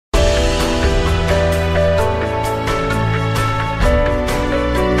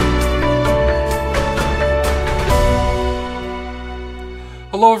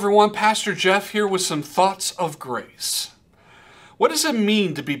Hello everyone, Pastor Jeff here with some thoughts of grace. What does it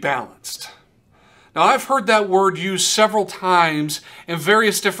mean to be balanced? Now I've heard that word used several times in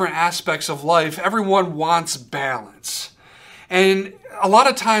various different aspects of life. Everyone wants balance. And a lot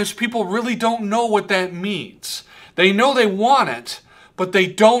of times people really don't know what that means. They know they want it, but they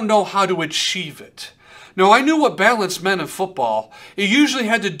don't know how to achieve it. Now, I knew what balance meant in football. It usually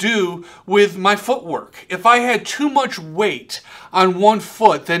had to do with my footwork. If I had too much weight on one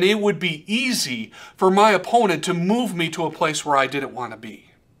foot, then it would be easy for my opponent to move me to a place where I didn't want to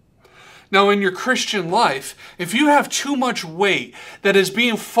be. Now, in your Christian life, if you have too much weight that is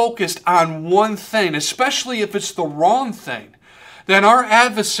being focused on one thing, especially if it's the wrong thing, then our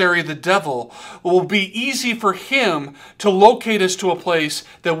adversary, the devil, will be easy for him to locate us to a place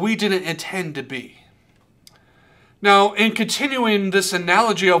that we didn't intend to be. Now, in continuing this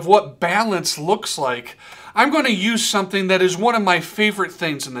analogy of what balance looks like, I'm going to use something that is one of my favorite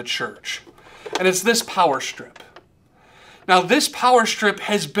things in the church, and it's this power strip. Now, this power strip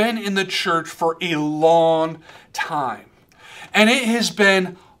has been in the church for a long time, and it has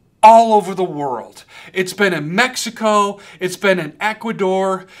been all over the world. It's been in Mexico, it's been in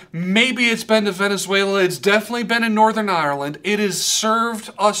Ecuador, maybe it's been to Venezuela, it's definitely been in Northern Ireland. It has served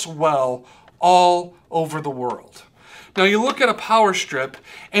us well all over the world. Now you look at a power strip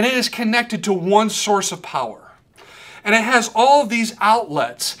and it is connected to one source of power. And it has all of these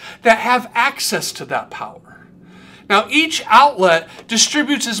outlets that have access to that power. Now each outlet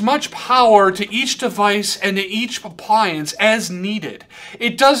distributes as much power to each device and to each appliance as needed.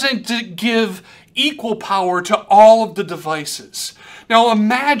 It doesn't give equal power to all of the devices. Now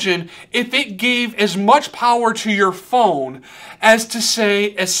imagine if it gave as much power to your phone as to,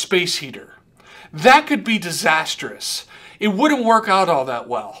 say, a space heater. That could be disastrous. It wouldn't work out all that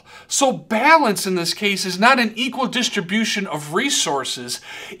well. So balance in this case is not an equal distribution of resources.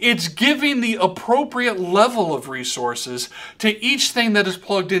 It's giving the appropriate level of resources to each thing that is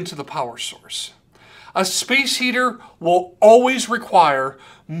plugged into the power source. A space heater will always require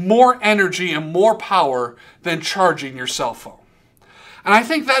more energy and more power than charging your cell phone. And I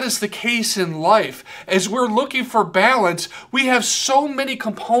think that is the case in life. As we're looking for balance, we have so many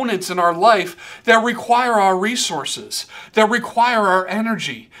components in our life that require our resources, that require our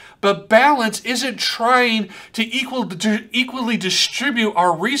energy. But balance isn't trying to equally distribute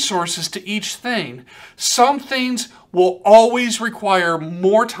our resources to each thing. Some things will always require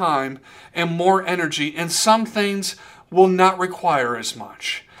more time and more energy, and some things will not require as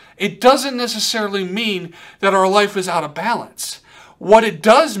much. It doesn't necessarily mean that our life is out of balance. What it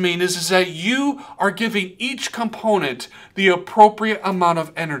does mean is that you are giving each component the appropriate amount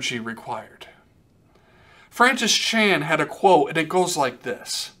of energy required. Francis Chan had a quote, and it goes like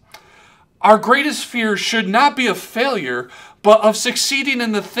this: "Our greatest fear should not be of failure, but of succeeding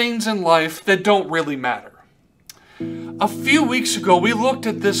in the things in life that don't really matter." A few weeks ago, we looked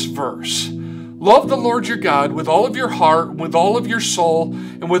at this verse. Love the Lord your God with all of your heart, with all of your soul,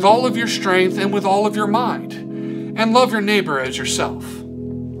 and with all of your strength, and with all of your mind. And love your neighbor as yourself.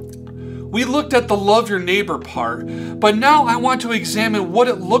 We looked at the love your neighbor part, but now I want to examine what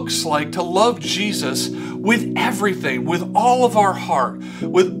it looks like to love Jesus with everything, with all of our heart,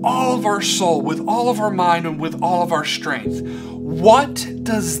 with all of our soul, with all of our mind, and with all of our strength. What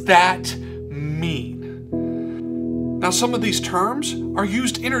does that mean? Now, some of these terms are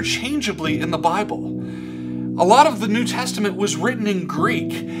used interchangeably in the Bible. A lot of the New Testament was written in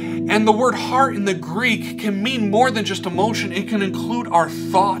Greek, and the word heart in the Greek can mean more than just emotion. It can include our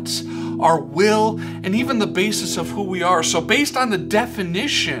thoughts, our will, and even the basis of who we are. So based on the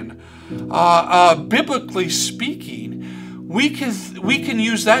definition, biblically speaking, we can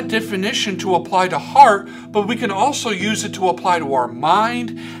use that definition to apply to heart, but we can also use it to apply to our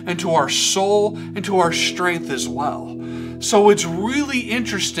mind and to our soul and to our strength as well. So it's really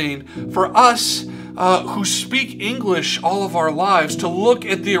interesting for us who speak English all of our lives to look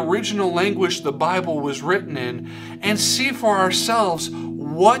at the original language the Bible was written in and see for ourselves,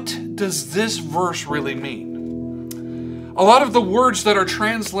 what does this verse really mean? A lot of the words that are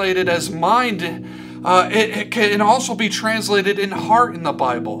translated as mind, it can also be translated in heart in the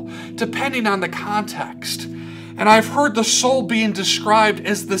Bible, depending on the context. And I've heard the soul being described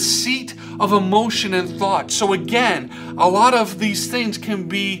as the seat of emotion and thought. So again, a lot of these things can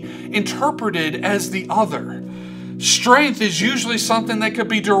be interpreted as the other. Strength is usually something that could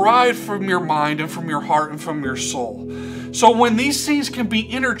be derived from your mind and from your heart and from your soul. So when these things can be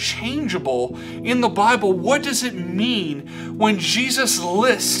interchangeable in the Bible, what does it mean when Jesus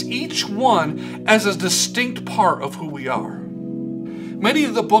lists each one as a distinct part of who we are? Many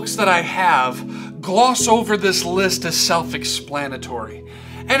of the books that I have gloss over this list as self-explanatory.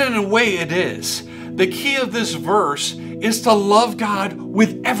 And in a way it is. The key of this verse is to love God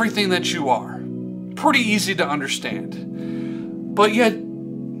with everything that you are. Pretty easy to understand. But yet,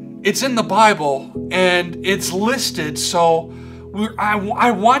 it's in the Bible and it's listed, so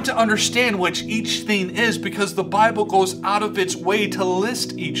I want to understand what each thing is, because the Bible goes out of its way to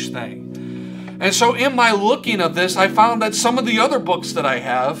list each thing. And so in my looking of this, I found that some of the other books that I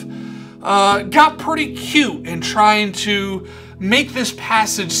have got pretty cute in trying to make this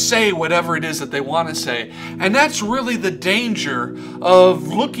passage say whatever it is that they want to say. And that's really the danger of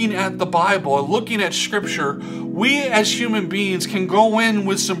looking at the Bible and looking at Scripture. We as human beings can go in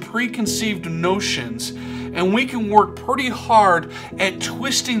with some preconceived notions, and we can work pretty hard at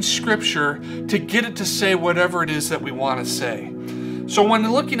twisting Scripture to get it to say whatever it is that we want to say. So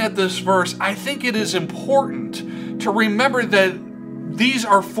when looking at this verse, I think it is important to remember that these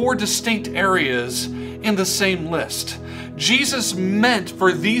are 4 distinct areas in the same list. Jesus meant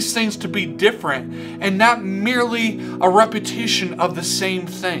for these things to be different and not merely a repetition of the same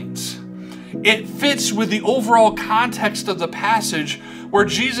things. It fits with the overall context of the passage, where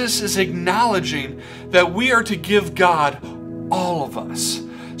Jesus is acknowledging that we are to give God all of us.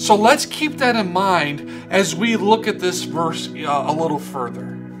 So let's keep that in mind as we look at this verse a little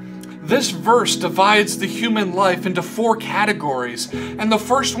further. This verse divides the human life into 4 categories, and the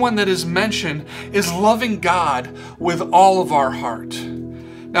first one that is mentioned is loving God with all of our heart.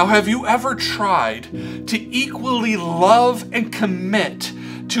 Now, have you ever tried to equally love and commit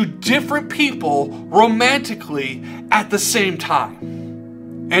to different people romantically at the same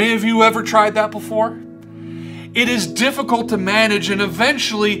time? Any of you ever tried that before? It is difficult to manage, and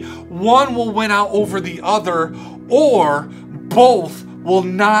eventually one will win out over the other, or both will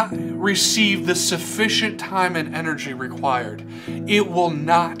not receive the sufficient time and energy required. It will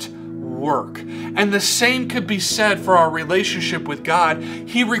not work. And the same could be said for our relationship with God.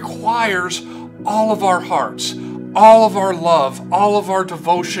 He requires all of our hearts, all of our love, all of our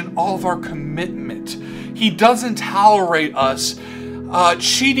devotion, all of our commitment. He doesn't tolerate us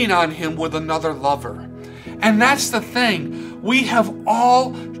cheating on Him with another lover. And that's the thing. We have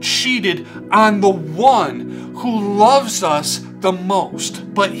all cheated on the one who loves us the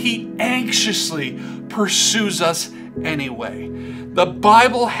most, but He anxiously pursues us anyway. The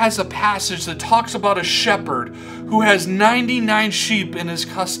Bible has a passage that talks about a shepherd who has 99 sheep in his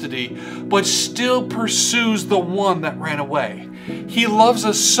custody, but still pursues the one that ran away. He loves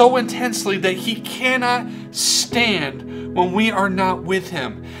us so intensely that He cannot stand when we are not with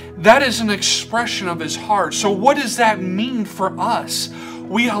Him. That is an expression of His heart. So what does that mean for us?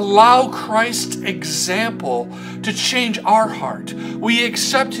 We allow Christ's example to change our heart. We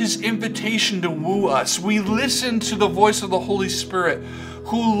accept His invitation to woo us. We listen to the voice of the Holy Spirit,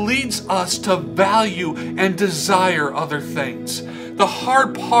 who leads us to value and desire other things. The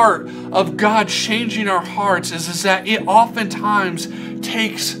hard part of God changing our hearts is that it oftentimes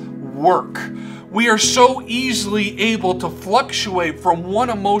takes work. We are so easily able to fluctuate from one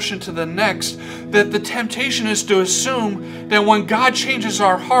emotion to the next that the temptation is to assume that when God changes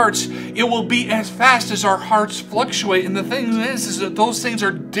our hearts, it will be as fast as our hearts fluctuate. And the thing is that those things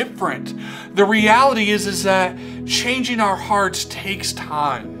are different. The reality is that changing our hearts takes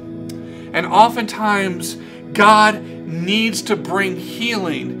time. And oftentimes, God needs to bring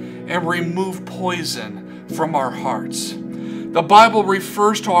healing and remove poison from our hearts. The Bible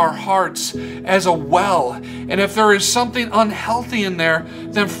refers to our hearts as a well, and if there is something unhealthy in there,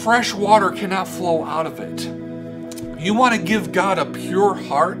 then fresh water cannot flow out of it. You want to give God a pure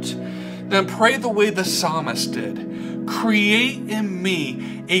heart? Then pray the way the psalmist did. Create in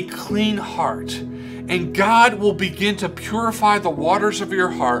me a clean heart, and God will begin to purify the waters of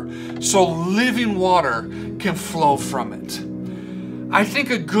your heart so living water can flow from it. I think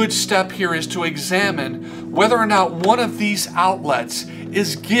a good step here is to examine whether or not one of these outlets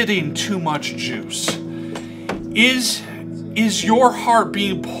is getting too much juice. Is your heart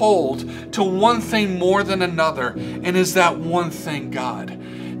being pulled to one thing more than another, and is that one thing God?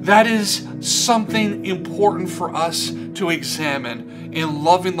 That is something important for us to examine in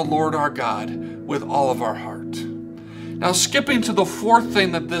loving the Lord our God with all of our heart. Now, skipping to the 4th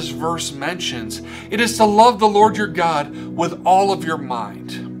thing that this verse mentions, it is to love the Lord your God with all of your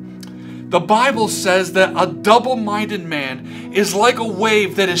mind. The Bible says that a double-minded man is like a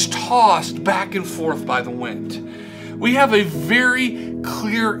wave that is tossed back and forth by the wind. We have a very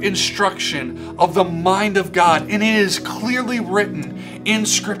clear instruction of the mind of God, and it is clearly written in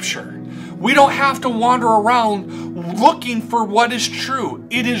Scripture. We don't have to wander around looking for what is true.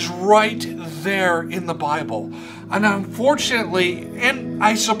 It is right there in the Bible. And unfortunately, and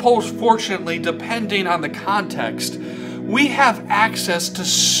I suppose fortunately, depending on the context, We have access to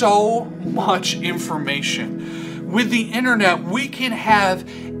so much information. With the internet, we can have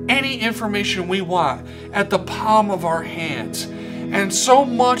any information we want at the palm of our hands. And so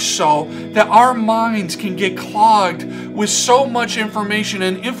much so that our minds can get clogged with so much information,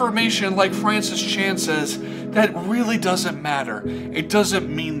 and information, like Francis Chan says, that really doesn't matter. It doesn't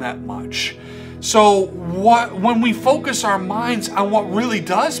mean that much. So when we focus our minds on what really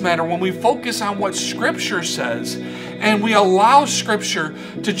does matter, when we focus on what Scripture says, and we allow Scripture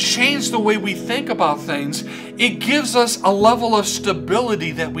to change the way we think about things, it gives us a level of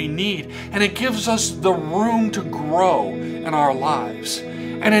stability that we need, and it gives us the room to grow in our lives.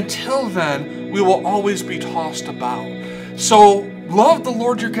 And until then, we will always be tossed about. So love the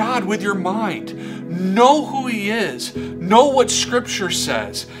Lord your God with your mind. Know who He is. Know what Scripture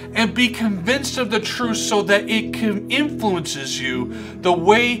says. And be convinced of the truth so that it influences you the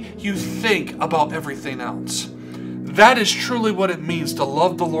way you think about everything else. That is truly what it means to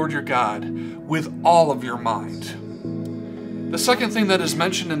love the Lord your God with all of your mind. The second thing that is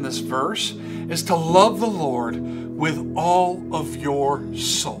mentioned in this verse is to love the Lord with all of your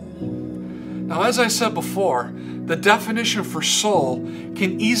soul. Now, as I said before, the definition for soul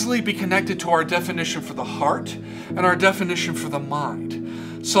can easily be connected to our definition for the heart and our definition for the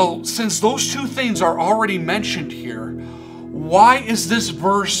mind. So, since those two things are already mentioned here, why is this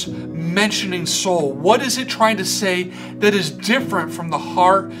verse mentioning soul? What is it trying to say that is different from the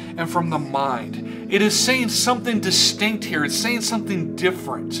heart and from the mind? It is saying something distinct here. It's saying something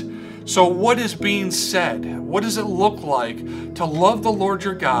different. So what is being said? What does it look like to love the Lord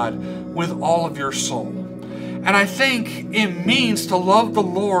your God with all of your soul? And I think it means to love the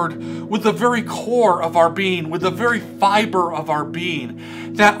Lord with the very core of our being, with the very fiber of our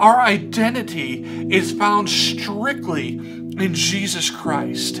being, that our identity is found strictly in Jesus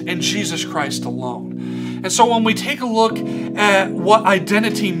Christ, and Jesus Christ alone. And so when we take a look at what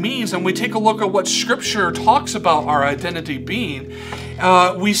identity means, and we take a look at what Scripture talks about our identity being,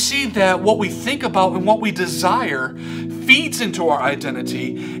 we see that what we think about and what we desire feeds into our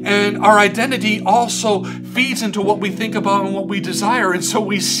identity, and our identity also feeds into what we think about and what we desire. And so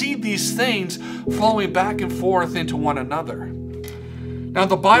we see these things flowing back and forth into one another. Now,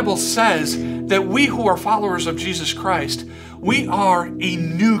 the Bible says that we who are followers of Jesus Christ, we are a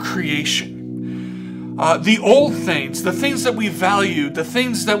new creation. The old things, the things that we valued, the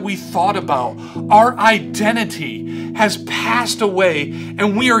things that we thought about, our identity has passed away,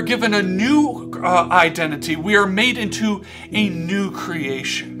 and we are given a new identity. We are made into a new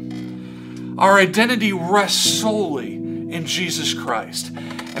creation. Our identity rests solely in Jesus Christ.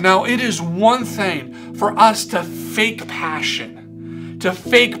 And now it is one thing for us to fake passion, to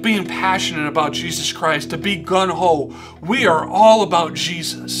fake being passionate about Jesus Christ, to be gun-ho. We are all about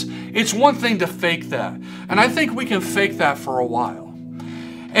Jesus. It's one thing to fake that. And I think we can fake that for a while.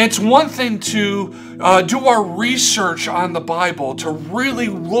 And it's one thing to do our research on the Bible, to really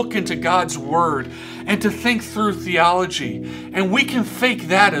look into God's Word, and to think through theology. And we can fake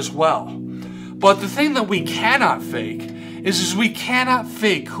that as well. But the thing that we cannot fake is we cannot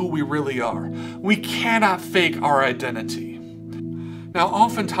fake who we really are. We cannot fake our identity. Now,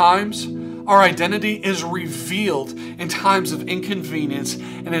 oftentimes, our identity is revealed in times of inconvenience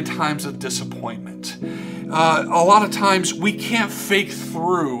and in times of disappointment. A lot of times we can't fake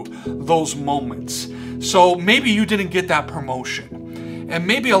through those moments. So maybe you didn't get that promotion, and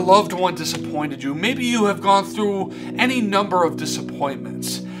maybe a loved one disappointed you. Maybe you have gone through any number of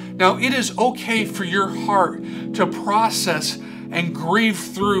disappointments. Now, it is okay for your heart to process and grieve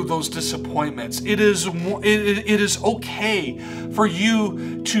through those disappointments. It is okay for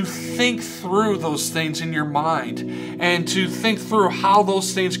you to think through those things in your mind and to think through how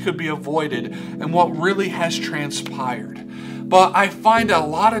those things could be avoided and what really has transpired. But I find a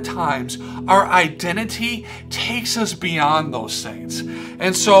lot of times our identity takes us beyond those things.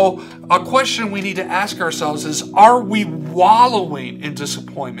 And so a question we need to ask ourselves is, are we wallowing in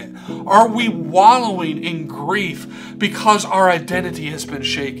disappointment? Are we wallowing in grief because our identity has been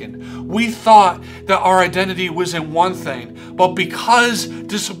shaken? We thought that our identity was in one thing, but because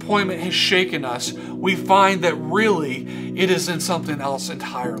disappointment has shaken us, we find that really it is in something else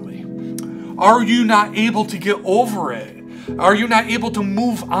entirely. Are you not able to get over it? Are you not able to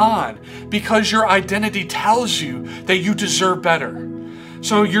move on because your identity tells you that you deserve better?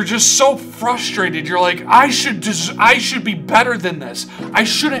 So you're just so frustrated. You're like, I should be better than this. I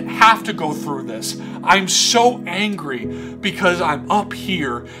shouldn't have to go through this. I'm so angry because I'm up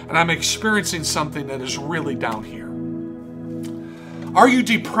here and I'm experiencing something that is really down here. Are you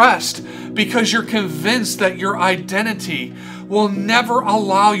depressed because you're convinced that your identity will never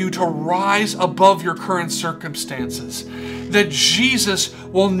allow you to rise above your current circumstances? That Jesus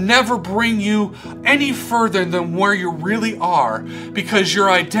will never bring you any further than where you really are, because your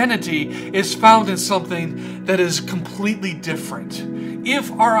identity is found in something that is completely different.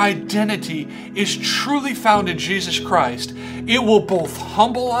 If our identity is truly found in Jesus Christ, it will both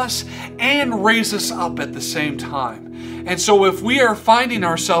humble us and raise us up at the same time. And so if we are finding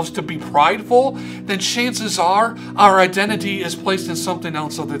ourselves to be prideful, then chances are our identity is placed in something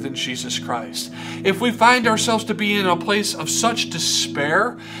else other than Jesus Christ. If we find ourselves to be in a place of such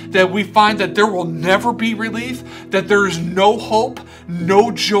despair that we find that there will never be relief, that there is no hope, no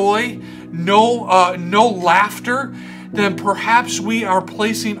joy, no laughter, then perhaps we are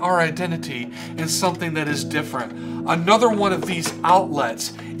placing our identity in something that is different. Another one of these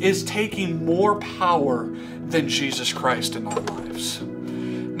outlets is taking more power than Jesus Christ in our lives.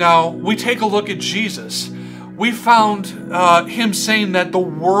 Now, we take a look at Jesus. We found him saying that the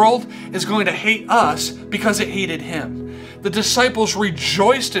world is going to hate us because it hated him. The disciples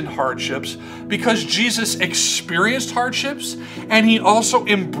rejoiced in hardships because Jesus experienced hardships and he also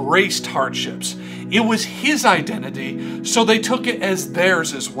embraced hardships. It was his identity, so they took it as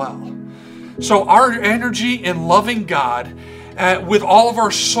theirs as well. So our energy in loving God with all of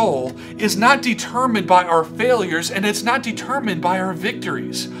our soul is not determined by our failures, and it's not determined by our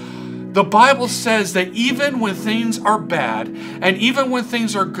victories. The Bible says that even when things are bad and even when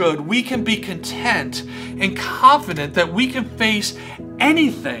things are good, we can be content and confident that we can face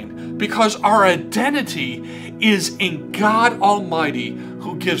anything because our identity is in God Almighty,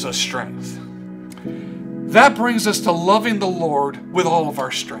 who gives us strength. That brings us to loving the Lord with all of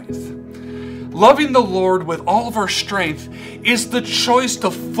our strength. Loving the Lord with all of our strength is the choice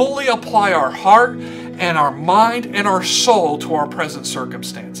to fully apply our heart and our mind and our soul to our present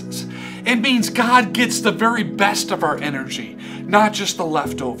circumstances. It means God gets the very best of our energy, not just the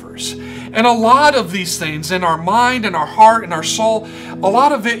leftovers. And a lot of these things in our mind and our heart and our soul, a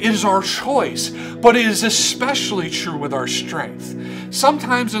lot of it is our choice, but it is especially true with our strength.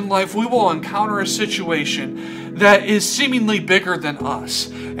 Sometimes in life we will encounter a situation that is seemingly bigger than us,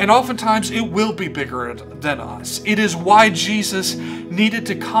 and oftentimes it will be bigger than us. It is why Jesus needed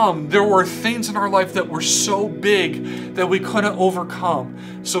to come. There were things in our life that were so big that we couldn't overcome.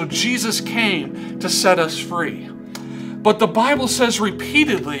 So Jesus came to set us free. But the Bible says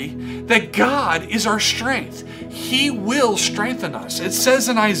repeatedly that God is our strength. He will strengthen us. It says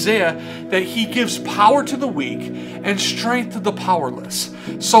in Isaiah that he gives power to the weak and strength to the powerless.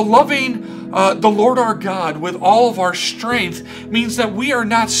 So loving the Lord our God with all of our strength means that we are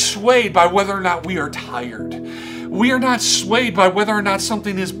not swayed by whether or not we are tired. We are not swayed by whether or not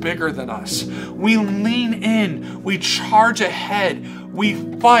something is bigger than us. We lean in, we charge ahead, we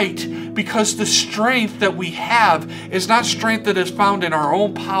fight, because the strength that we have is not strength that is found in our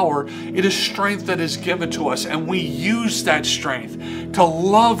own power. It is strength that is given to us, and we use that strength to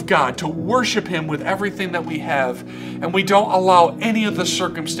love God, to worship him with everything that we have, and we don't allow any of the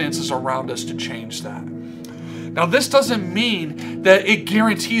circumstances around us to change that. Now, this doesn't mean that it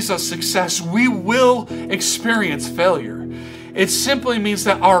guarantees us success. We will experience failure. It simply means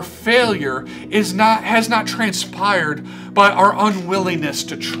that our failure has not transpired by our unwillingness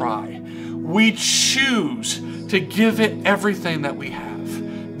to try. We choose to give it everything that we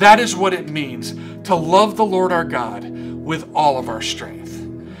have. That is what it means to love the Lord our God with all of our strength.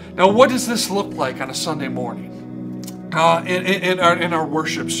 Now, what does this look like on a Sunday morning in our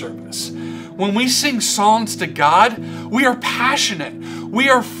worship service? When we sing songs to God, we are passionate. We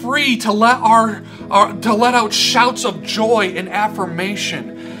are free to let out shouts of joy and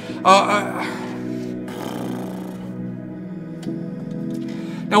affirmation.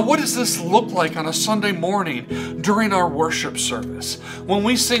 Now, what does this look like on a Sunday morning during our worship service? When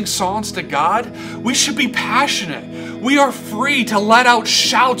we sing songs to God, we should be passionate. We are free to let out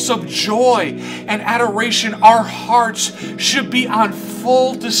shouts of joy and adoration. Our hearts should be on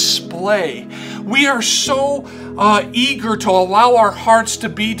full display. We are so eager to allow our hearts to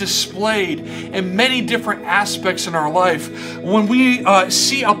be displayed in many different aspects in our life. When we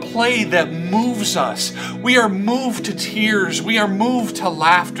see a play that moves us, we are moved to tears, we are moved to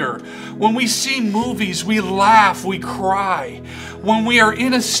laughter. When we see movies, we laugh, we cry. When we are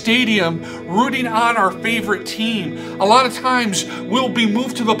in a stadium rooting on our favorite team, a lot of times we'll be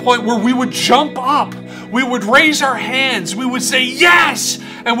moved to the point where we would jump up. We would raise our hands. We would say yes.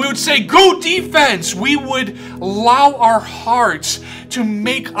 And we would say, go defense. We would allow our hearts to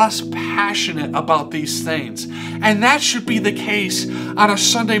make us passionate about these things. And that should be the case on a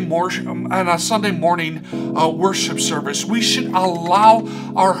Sunday morning worship service. We should allow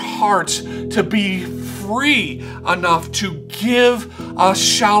our hearts to be free enough to give a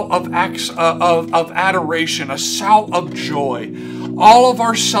shout of adoration, a shout of joy. All of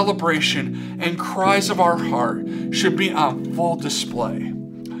our celebration and cries of our heart should be on full display.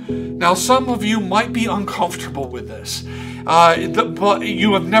 Now, some of you might be uncomfortable with this, but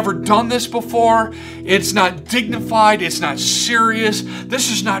you have never done this before. It's not dignified. It's not serious.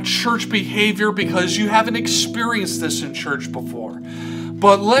 This is not church behavior because you haven't experienced this in church before.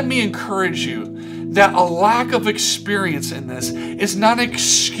 But let me encourage you that a lack of experience in this is not an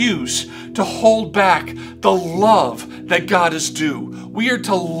excuse to hold back the love that God is due. We are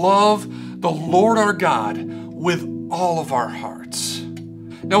to love the Lord our God with all of our hearts.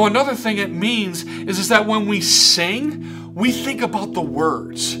 Now, another thing it means is that when we sing, we think about the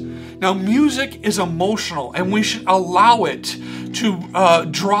words. Now, music is emotional, and we should allow it to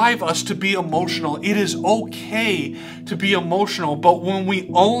drive us to be emotional. It is okay to be emotional, but when we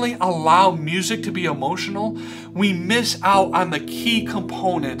only allow music to be emotional, we miss out on the key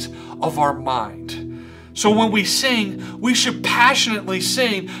component of our mind. So when we sing, we should passionately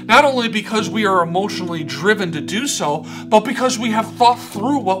sing, not only because we are emotionally driven to do so, but because we have thought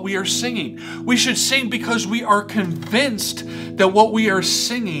through what we are singing. We should sing because we are convinced that what we are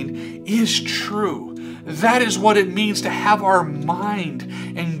singing is true. That is what it means to have our mind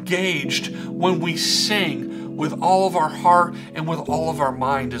engaged when we sing with all of our heart and with all of our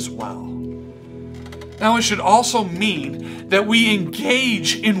mind as well. Now, it should also mean that we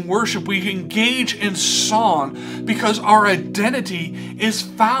engage in worship, we engage in song, because our identity is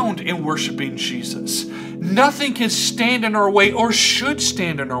found in worshiping Jesus. Nothing can stand in our way or should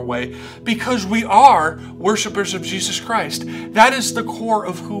stand in our way because we are worshipers of Jesus Christ. That is the core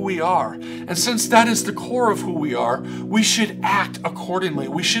of who we are. And since that is the core of who we are, we should act accordingly.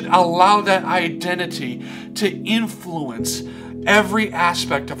 We should allow that identity to influence every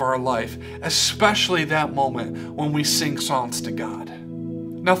aspect of our life, especially that moment when we sing songs to God.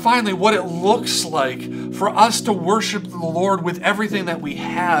 Now, finally, what it looks like for us to worship the Lord with everything that we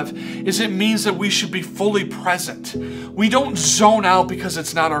have is it means that we should be fully present. We don't zone out because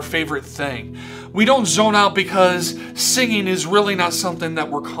it's not our favorite thing. We don't zone out because singing is really not something that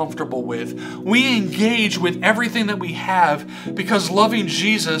we're comfortable with. We engage with everything that we have because loving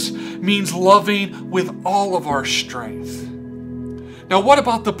Jesus means loving with all of our strength. Now, what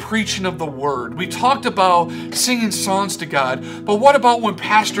about the preaching of the word? We talked about singing songs to God, but what about when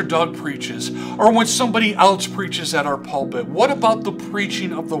Pastor Doug preaches or when somebody else preaches at our pulpit? What about the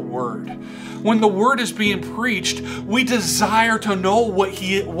preaching of the word? When the word is being preached, we desire to know what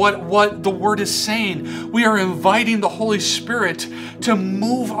the word is saying. We are inviting the Holy Spirit to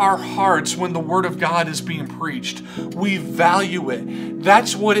move our hearts when the word of God is being preached. We value it.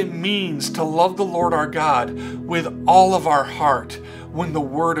 That's what it means to love the Lord our God with all of our heart when the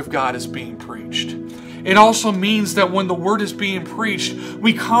word of God is being preached. It also means that when the word is being preached,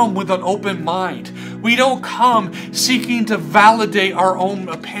 we come with an open mind. We don't come seeking to validate our own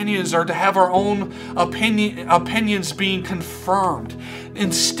opinions or to have our own opinions being confirmed.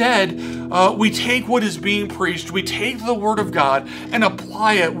 Instead, we take what is being preached, we take the word of God and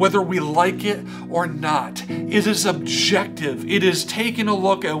apply it whether we like it or not. It is objective. It is taking a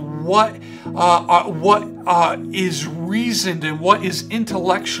look at what is reasoned and what is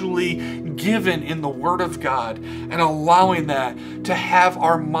intellectually given in the Word of God and allowing that to have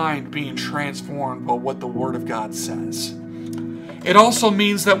our mind being transformed by what the Word of God says. It also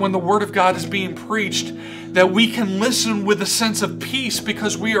means that when the Word of God is being preached, that we can listen with a sense of peace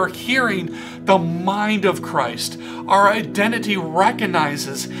because we are hearing the mind of Christ. Our identity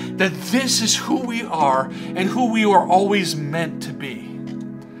recognizes that this is who we are and who we are always meant to be.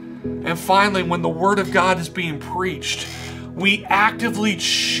 And finally, when the Word of God is being preached, we actively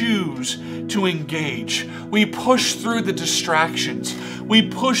choose to engage. We push through the distractions. We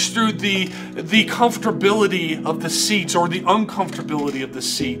push through the comfortability of the seats or the uncomfortability of the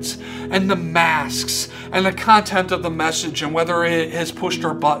seats and the masks and the content of the message and whether it has pushed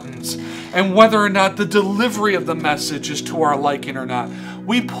our buttons and whether or not the delivery of the message is to our liking or not.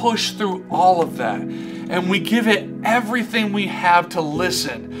 We push through all of that and we give it everything we have to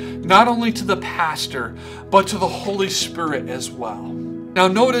listen, not only to the pastor, but to the Holy Spirit as well. Now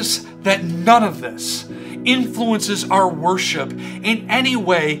notice that none of this influences our worship in any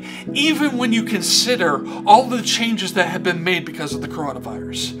way, even when you consider all the changes that have been made because of the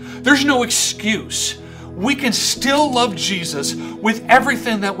coronavirus. There's no excuse. we can still love Jesus with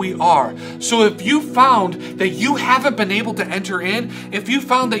everything that we are. So if you found that you haven't been able to enter in, if you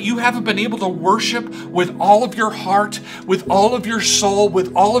found that you haven't been able to worship with all of your heart, with all of your soul,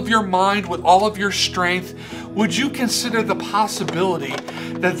 with all of your mind, with all of your strength, would you consider the possibility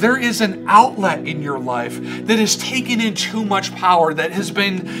that there is an outlet in your life that is taking in too much power, that has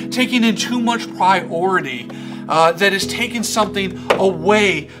been taking in too much priority, that is taking something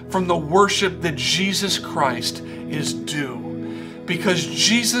away from the worship that Jesus Christ is due? Because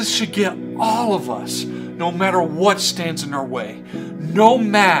Jesus should get all of us, no matter what stands in our way. No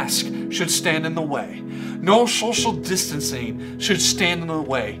mask should stand in the way. No social distancing should stand in the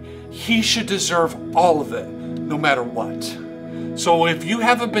way. He should deserve all of it, no matter what. So if you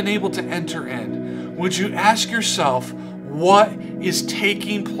haven't been able to enter in, would you ask yourself what is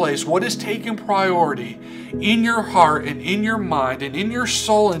taking place, what is taking priority in your heart and in your mind and in your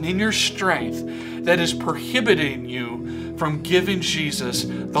soul and in your strength that is prohibiting you from giving Jesus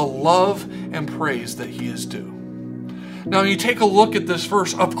the love and praise that he is due? Now, you take a look at this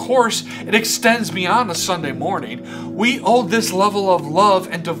verse. Of course, it extends beyond a Sunday morning. We owe this level of love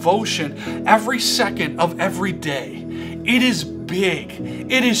and devotion every second of every day. It is big.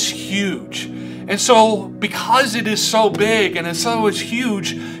 It is huge. And so, because it is so big and so it's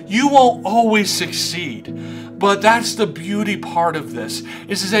huge, you won't always succeed. But that's the beauty part of this,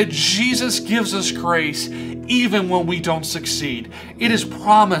 is that Jesus gives us grace even when we don't succeed. It is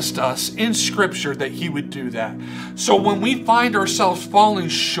promised us in Scripture that he would do that. So when we find ourselves falling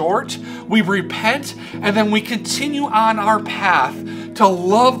short, we repent and then we continue on our path to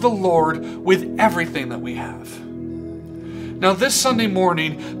love the Lord with everything that we have. Now, this Sunday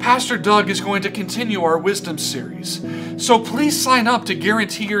morning, Pastor Doug is going to continue our wisdom series. So please sign up to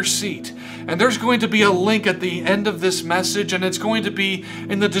guarantee your seat. And there's going to be a link at the end of this message, and it's going to be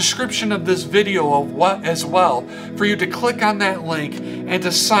in the description of this video as well, for you to click on that link and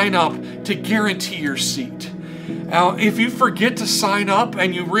to sign up to guarantee your seat. Now, if you forget to sign up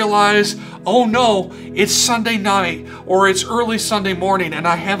and you realize, oh no, it's Sunday night or it's early Sunday morning and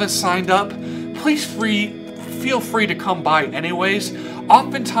I haven't signed up, please feel free to come by anyways.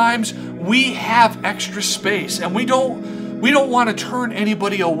 Oftentimes, we have extra space and we don't want to turn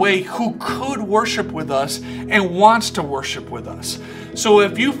anybody away who could worship with us and wants to worship with us. So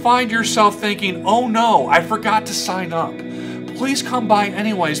if you find yourself thinking, oh no, I forgot to sign up, please come by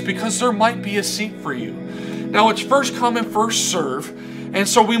anyways, because there might be a seat for you. Now, it's first come and first serve, and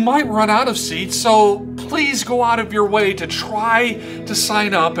so we might run out of seats, so please go out of your way to try to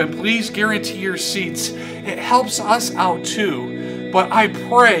sign up, and please guarantee your seats. It helps us out too, but I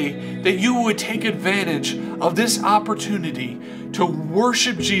pray that you would take advantage of this opportunity to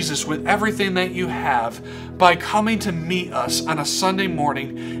worship Jesus with everything that you have by coming to meet us on a Sunday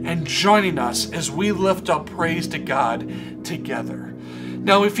morning and joining us as we lift up praise to God together.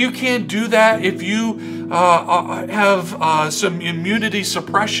 Now, if you can't do that, if you have some immunity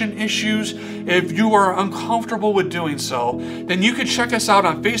suppression issues, if you are uncomfortable with doing so, then you can check us out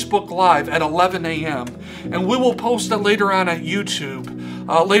on Facebook Live at 11 a.m. and we will post it later on at YouTube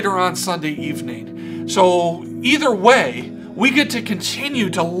later on Sunday evening. So either way, we get to continue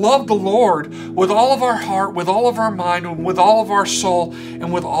to love the Lord with all of our heart, with all of our mind, with all of our soul,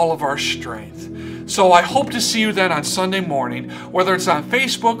 and with all of our strength. So I hope to see you then on Sunday morning, whether it's on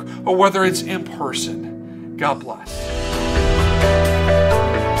Facebook or whether it's in person. God bless.